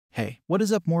Hey, what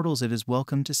is up mortals? It is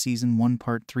welcome to Season 1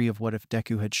 Part 3 of What If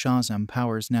Deku Had Shazaam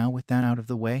powers. Now with that out of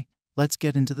the way, let's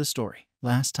get into the story.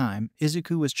 Last time,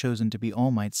 Izuku was chosen to be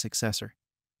All Might's successor,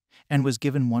 and was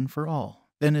given One for All.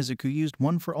 Then Izuku used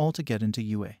One for All to get into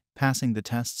UA, passing the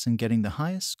tests and getting the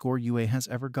highest score UA has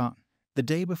ever gotten. The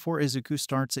day before Izuku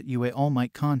starts at UA, All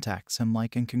Might contacts him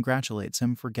and congratulates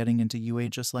him for getting into UA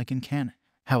just like in canon.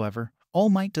 However, All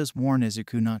Might does warn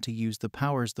Izuku not to use the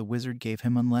powers the wizard gave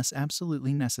him unless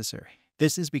absolutely necessary.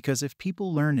 This is because if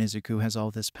people learn Izuku has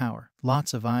all this power,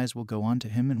 lots of eyes will go on to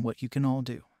him and what you can all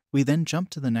do. We then jump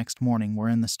to the next morning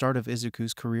wherein the start of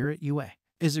Izuku's career at UA.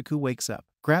 Izuku wakes up,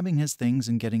 grabbing his things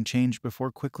and getting changed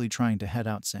before quickly trying to head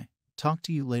out saying, "Talk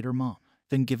to you later, Mom,"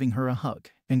 then giving her a hug.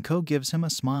 And Ko gives him a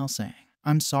smile saying,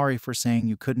 "I'm sorry for saying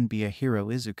you couldn't be a hero,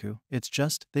 Izuku. It's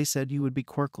just, they said you would be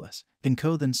quirkless." And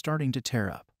Ko then starting to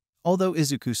tear up. Although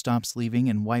Izuku stops leaving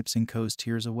and wipes Ko's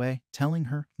tears away, telling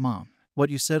her, "Mom, what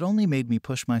you said only made me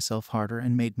push myself harder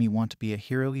and made me want to be a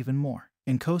hero even more."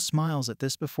 And Ko smiles at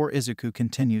this before Izuku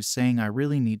continues saying, "I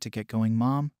really need to get going,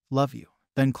 Mom. Love you."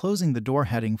 Then closing the door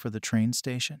heading for the train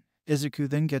station. Izuku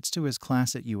then gets to his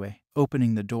class at UA,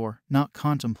 opening the door, not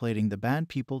contemplating the bad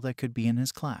people that could be in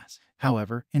his class.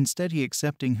 However, instead he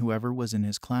accepting whoever was in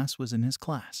his class was in his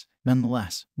class.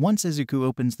 Nonetheless, once Izuku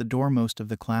opens the door, most of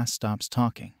the class stops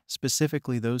talking,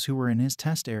 specifically those who were in his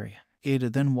test area. Ada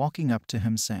then walking up to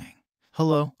him saying,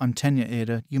 "Hello, I'm Tenya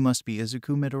Ada, you must be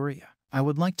Izuku Midoriya. I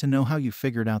would like to know how you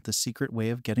figured out the secret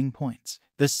way of getting points."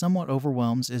 This somewhat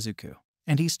overwhelms Izuku,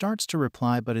 and he starts to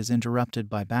reply but is interrupted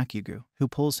by Bakugo, who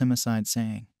pulls him aside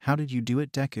saying, "How did you do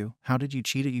it, Deku? How did you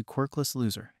cheat it, you quirkless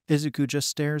loser?" Izuku just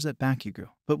stares at Bakugo.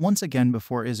 But once again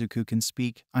before Izuku can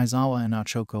speak, Aizawa and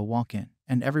Ochoko walk in,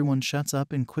 and everyone shuts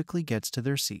up and quickly gets to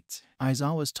their seats.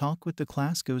 Aizawa's talk with the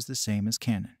class goes the same as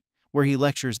canon, where he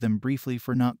lectures them briefly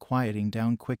for not quieting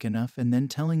down quick enough and then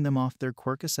telling them off their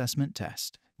quirk assessment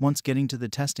test. Once getting to the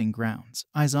testing grounds,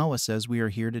 Aizawa says, "We are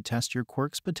here to test your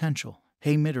quirk's potential.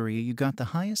 Hey Midoriya, you got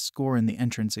the highest score in the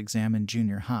entrance exam in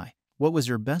junior high. What was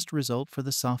your best result for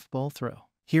the softball throw?"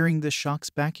 Hearing this shocks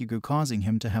Bakugo, causing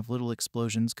him to have little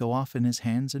explosions go off in his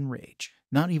hands in rage.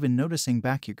 Not even noticing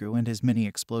Bakugo and his many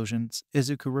explosions,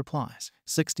 Izuku replies,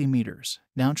 60 meters.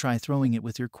 Now try throwing it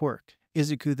with your quirk."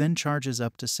 Izuku then charges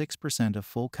up to 6% of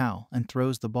full cowl and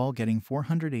throws the ball getting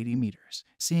 480 meters.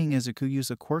 Seeing Izuku use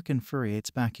a quirk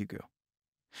infuriates Bakugo,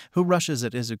 who rushes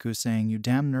at Izuku saying, "You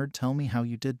damn nerd, tell me how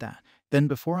you did that." Then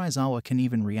before Aizawa can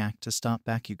even react to stop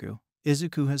Bakugo,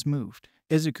 Izuku has moved.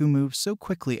 Izuku moves so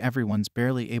quickly everyone's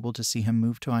barely able to see him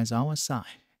move to Aizawa's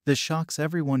side. This shocks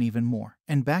everyone even more,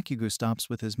 and Bakugo stops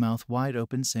with his mouth wide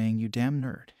open saying, "You damn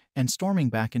nerd," and storming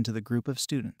back into the group of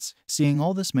students. Seeing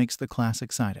all this makes the class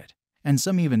excited, and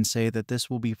some even say that this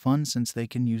will be fun since they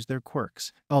can use their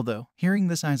quirks. Although, hearing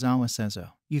this, Aizawa says,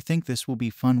 "Oh, you think this will be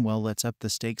fun? Well, let's up the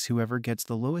stakes. Whoever gets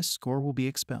the lowest score will be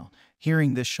expelled."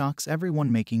 Hearing this shocks everyone,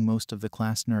 making most of the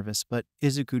class nervous, but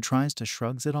Izuku tries to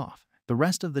shrugs it off. The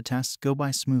rest of the tests go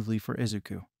by smoothly for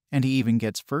Izuku, and he even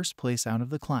gets first place out of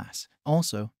the class.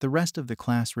 Also, the rest of the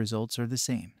class results are the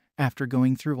same. After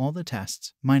going through all the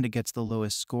tests, Minda gets the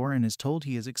lowest score and is told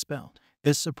he is expelled.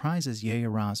 This surprises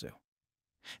Yaoyorozu,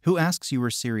 who asks, "You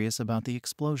were serious about the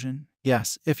explosion?"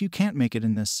 "Yes, if you can't make it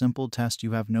in this simple test,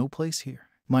 you have no place here."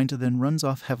 Minta then runs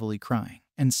off heavily crying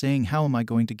and saying, "How am I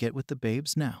going to get with the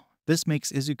babes now?" This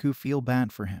makes Izuku feel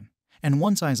bad for him. And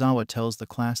once Aizawa tells the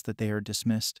class that they are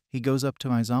dismissed, he goes up to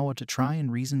Aizawa to try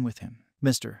and reason with him.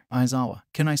 "Mr. Aizawa,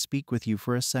 can I speak with you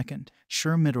for a second?"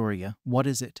 "Sure, Midoriya, what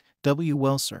is it?"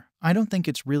 "Well, sir, I don't think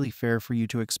it's really fair for you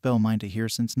to expel Minta here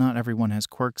since not everyone has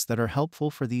quirks that are helpful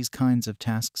for these kinds of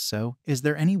tasks, so is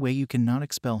there any way you can not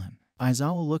expel him?"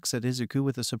 Aizawa looks at Izuku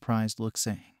with a surprised look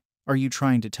saying, "Are you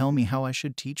trying to tell me how I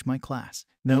should teach my class?"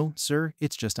 "No, sir,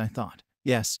 it's just I thought."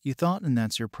 "Yes, you thought, and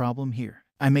that's your problem here.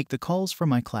 I make the calls for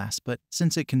my class, but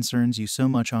since it concerns you so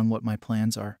much on what my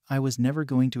plans are, I was never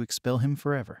going to expel him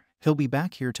forever. He'll be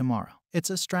back here tomorrow."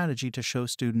 It's a strategy to show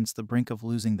students the brink of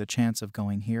losing the chance of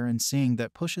going here and seeing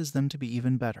that pushes them to be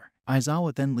even better.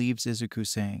 Aizawa then leaves Izuku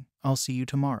saying, "I'll see you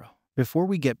tomorrow." Before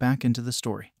we get back into the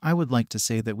story, I would like to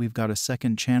say that we've got a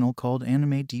second channel called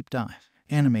Anime Deep Dive.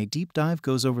 Anime Deep Dive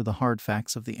goes over the hard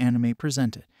facts of the anime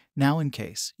presented. Now, in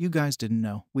case you guys didn't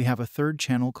know, we have a third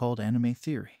channel called Anime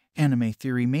Theory. Anime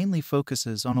Theory mainly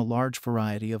focuses on a large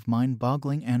variety of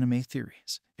mind-boggling anime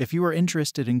theories. If you are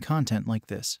interested in content like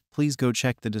this, please go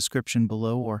check the description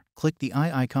below or click the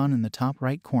eye icon in the top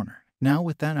right corner. Now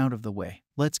with that out of the way,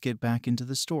 let's get back into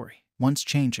the story. Once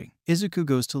changing, Izuku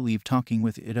goes to leave talking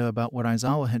with Ida about what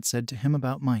Aizawa had said to him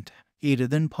about Minta. Ida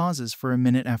then pauses for a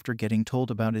minute after getting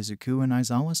told about Izuku and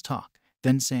Aizawa's talk.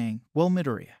 then saying, well,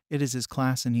 Midoriya, it is his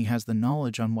class and he has the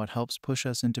knowledge on what helps push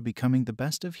us into becoming the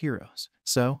best of heroes.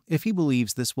 So, if he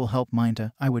believes this will help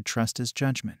Mainta, I would trust his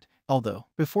judgment. Although,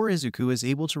 before Izuku is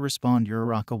able to respond,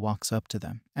 Uraraka walks up to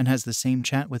them and has the same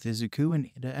chat with Izuku and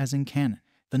Ida as in canon.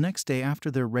 The next day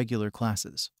after their regular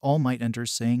classes, All Might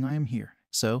enters saying, I am here.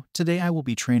 So, today I will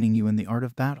be training you in the art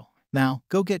of battle. Now,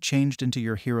 go get changed into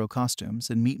your hero costumes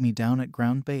and meet me down at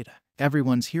Ground Beta.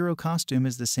 Everyone's hero costume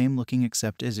is the same looking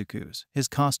except Izuku's. His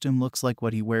costume looks like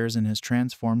what he wears in his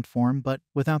transformed form but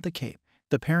without the cape.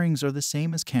 The pairings are the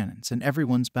same as canons and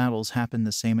everyone's battles happen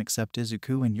the same except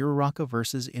Izuku and Uraraka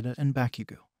versus Ida and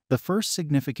Bakugo. The first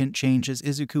significant change is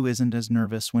Izuku isn't as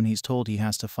nervous when he's told he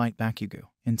has to fight Bakugo.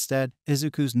 Instead,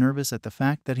 Izuku's nervous at the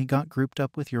fact that he got grouped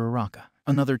up with Uraraka.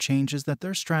 Another change is that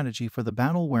their strategy for the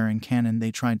battle, where in canon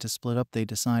they tried to split up, they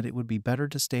decide it would be better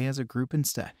to stay as a group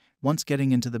instead. Once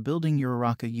getting into the building,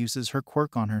 Uraraka uses her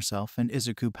quirk on herself and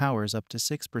Izuku powers up to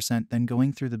 6%, then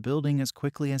going through the building as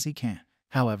quickly as he can.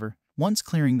 However, once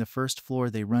clearing the first floor,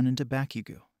 they run into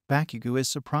Bakugo. Bakugo is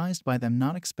surprised by them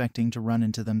not expecting to run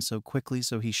into them so quickly,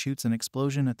 so he shoots an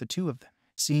explosion at the two of them.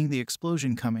 Seeing the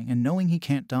explosion coming and knowing he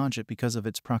can't dodge it because of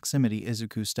its proximity,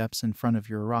 Izuku steps in front of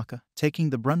Uraraka, taking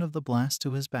the brunt of the blast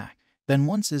to his back. Then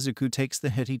once Izuku takes the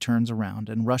hit, he turns around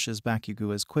and rushes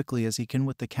Bakugo as quickly as he can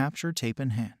with the capture tape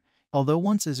in hand. Although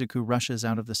once Izuku rushes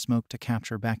out of the smoke to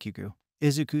capture Bakugo,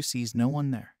 Izuku sees no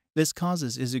one there. This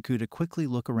causes Izuku to quickly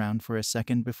look around for a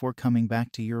second before coming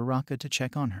back to Uraraka to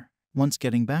check on her. Once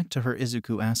getting back to her,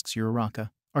 Izuku asks Uraraka,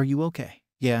 are you okay?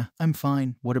 Yeah, I'm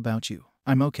fine, what about you?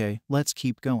 I'm okay, let's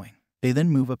keep going. They then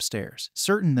move upstairs,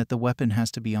 certain that the weapon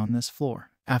has to be on this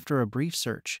floor. After a brief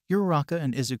search, Uraraka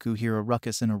and Izuku hear a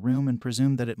ruckus in a room and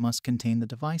presume that it must contain the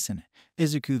device in it.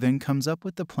 Izuku then comes up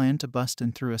with the plan to bust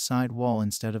in through a side wall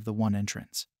instead of the one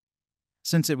entrance,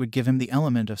 since it would give him the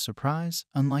element of surprise,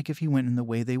 unlike if he went in the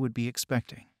way they would be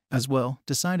expecting. As well,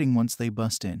 deciding once they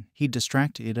bust in, he'd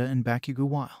distract Ida and Bakugo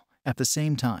while at the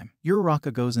same time,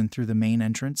 Uraraka goes in through the main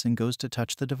entrance and goes to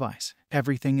touch the device.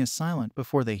 Everything is silent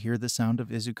before they hear the sound of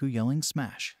Izuku yelling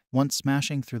smash. Once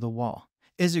smashing through the wall,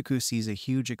 Izuku sees a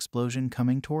huge explosion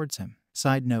coming towards him.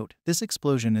 Side note, this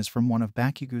explosion is from one of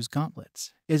Bakugo's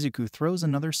gauntlets. Izuku throws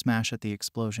another smash at the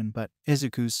explosion, but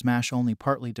Izuku's smash only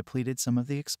partly depleted some of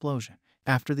the explosion.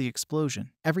 After the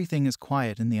explosion, everything is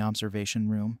quiet in the observation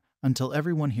room until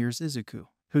everyone hears Izuku,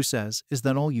 who says, is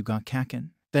that all you got,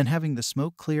 Kaken? Then having the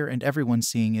smoke clear and everyone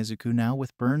seeing Izuku now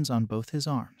with burns on both his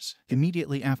arms.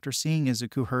 Immediately after seeing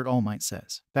Izuku hurt, All Might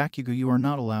says, Bakugo, you are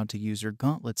not allowed to use your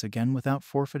gauntlets again without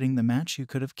forfeiting the match. You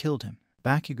could have killed him.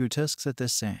 Bakugo tusks at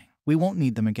this, saying, we won't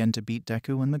need them again to beat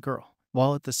Deku and the girl.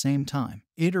 While at the same time,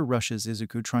 Ida rushes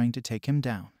Izuku trying to take him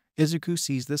down. Izuku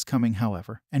sees this coming,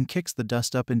 however, and kicks the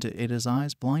dust up into Ida's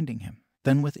eyes, blinding him.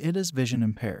 Then with Ida's vision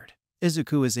impaired,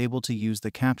 Izuku is able to use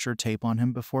the capture tape on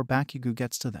him before Bakugo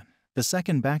gets to them. The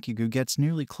second Bakugo gets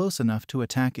nearly close enough to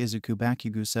attack Izuku,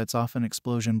 Bakugo sets off an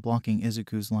explosion blocking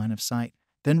Izuku's line of sight,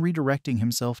 then redirecting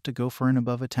himself to go for an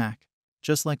above attack,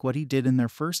 just like what he did in their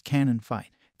first canon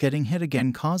fight. Getting hit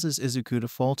again causes Izuku to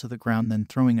fall to the ground, then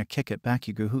throwing a kick at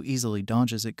Bakugo, who easily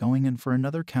dodges it, going in for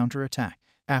another counter attack.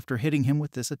 After hitting him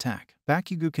with this attack,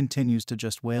 Bakugo continues to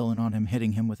just wail in on him,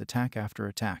 hitting him with attack after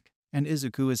attack, and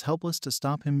Izuku is helpless to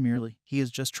stop him. Merely, he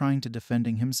is just trying to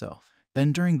defending himself.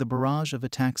 Then during the barrage of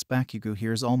attacks, Bakugo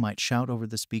hears All Might shout over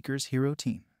the speakers, hero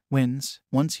team wins.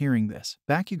 Once hearing this,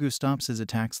 Bakugo stops his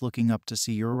attacks, looking up to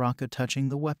see Uraraka touching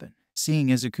the weapon. Seeing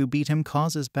Izuku beat him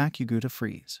causes Bakugo to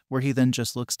freeze, where he then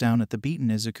just looks down at the beaten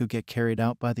Izuku get carried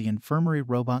out by the infirmary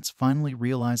robots, finally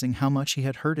realizing how much he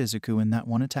had hurt Izuku in that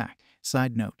one attack.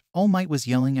 Side note, All Might was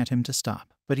yelling at him to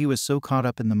stop, but he was so caught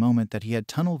up in the moment that he had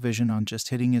tunnel vision on just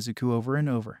hitting Izuku over and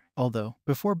over. Although,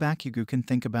 before Bakugo can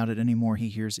think about it anymore, he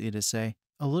hears Ida say,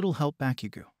 a little help,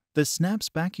 Bakugo. This snaps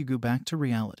Bakugo back to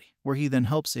reality, where he then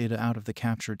helps Ida out of the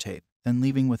capture tape, then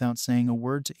leaving without saying a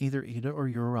word to either Ida or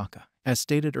Uraraka. As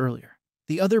stated earlier,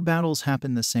 the other battles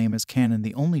happen the same as canon.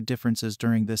 The only differences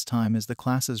during this time is the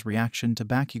class's reaction to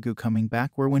Bakugo coming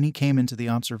back, where when he came into the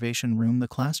observation room, the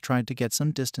class tried to get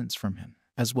some distance from him.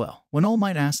 As well, when All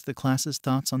Might asked the class's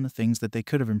thoughts on the things that they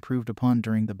could have improved upon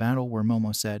during the battle, where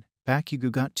Momo said,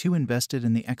 Bakugo got too invested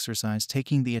in the exercise,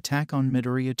 taking the attack on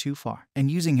Midoriya too far,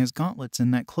 and using his gauntlets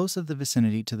in that close of the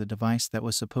vicinity to the device that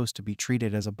was supposed to be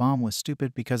treated as a bomb was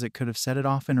stupid because it could have set it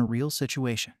off in a real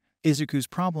situation. Izuku's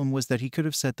problem was that he could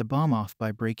have set the bomb off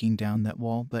by breaking down that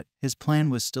wall, but his plan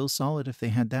was still solid if they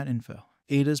had that info.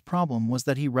 Ida's problem was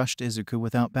that he rushed Izuku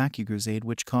without Bakugo's aid,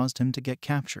 which caused him to get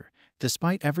captured.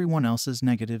 Despite everyone else's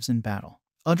negatives in battle,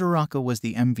 Uraraka was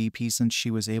the MVP since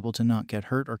she was able to not get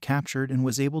hurt or captured and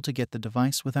was able to get the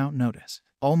device without notice.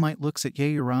 All Might looks at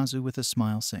Yaoyorozu with a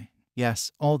smile saying,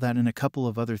 "Yes, all that and a couple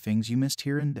of other things you missed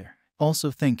here and there."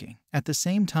 Also thinking, at the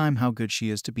same time, how good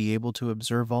she is to be able to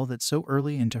observe all that so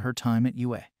early into her time at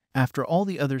UA. After all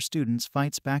the other students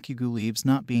fights, Bakugo leaves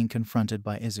not being confronted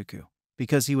by Izuku,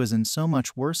 because he was in so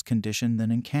much worse condition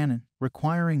than in canon,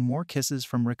 requiring more kisses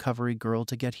from Recovery Girl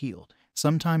to get healed.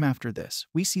 Sometime after this,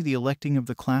 we see the electing of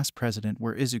the class president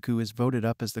where Izuku is voted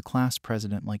up as the class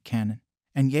president like canon,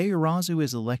 and Yaoyorozu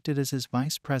is elected as his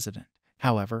vice president.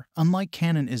 However, unlike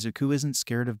canon, Izuku isn't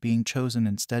scared of being chosen,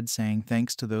 instead saying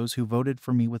thanks to those who voted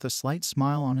for me with a slight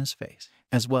smile on his face.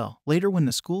 As well, later when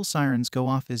the school sirens go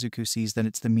off, Izuku sees that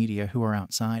it's the media who are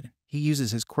outside. He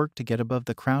uses his quirk to get above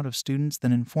the crowd of students,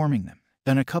 then informing them.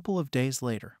 Then a couple of days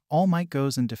later, All Might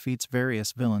goes and defeats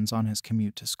various villains on his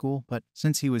commute to school, but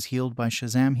since he was healed by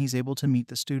Shazaam, he's able to meet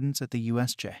the students at the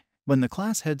USJ. When the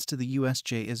class heads to the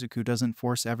USJ, Izuku doesn't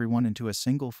force everyone into a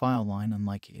single file line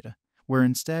unlike Ida, where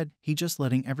instead, he just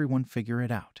letting everyone figure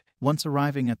it out. Once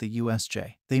arriving at the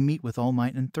USJ, they meet with All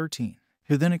Might and 13,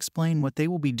 who then explain what they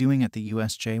will be doing at the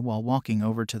USJ while walking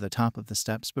over to the top of the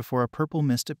steps before a purple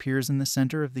mist appears in the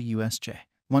center of the USJ.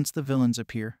 Once the villains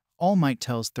appear, All Might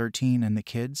tells 13 and the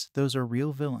kids, "Those are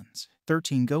real villains.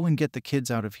 13, go and get the kids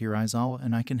out of here, Aizawa,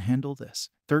 and I can handle this."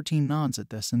 13 nods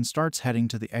at this and starts heading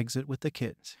to the exit with the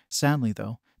kids. Sadly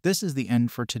though, this is the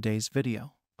end for today's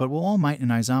video. But will All Might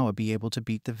and Aizawa be able to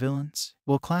beat the villains?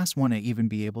 Will Class 1A even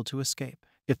be able to escape?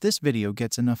 If this video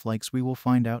gets enough likes, we will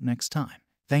find out next time.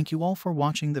 Thank you all for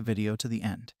watching the video to the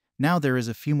end. Now there is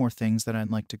a few more things that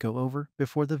I'd like to go over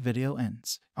before the video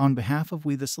ends. On behalf of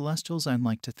We The Celestials, I'd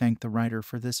like to thank the writer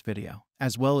for this video,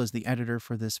 as well as the editor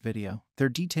for this video. Their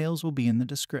details will be in the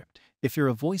description. If you're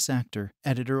a voice actor,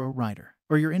 editor, or writer,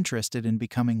 or you're interested in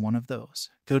becoming one of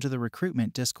those, go to the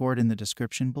recruitment Discord in the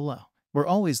description below. We're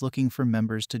always looking for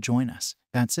members to join us.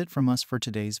 That's it from us for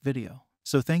today's video.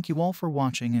 So thank you all for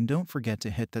watching, and don't forget to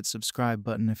hit that subscribe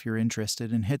button if you're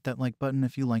interested, and hit that like button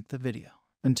if you liked the video.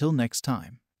 Until next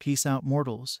time, peace out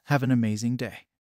mortals, have an amazing day.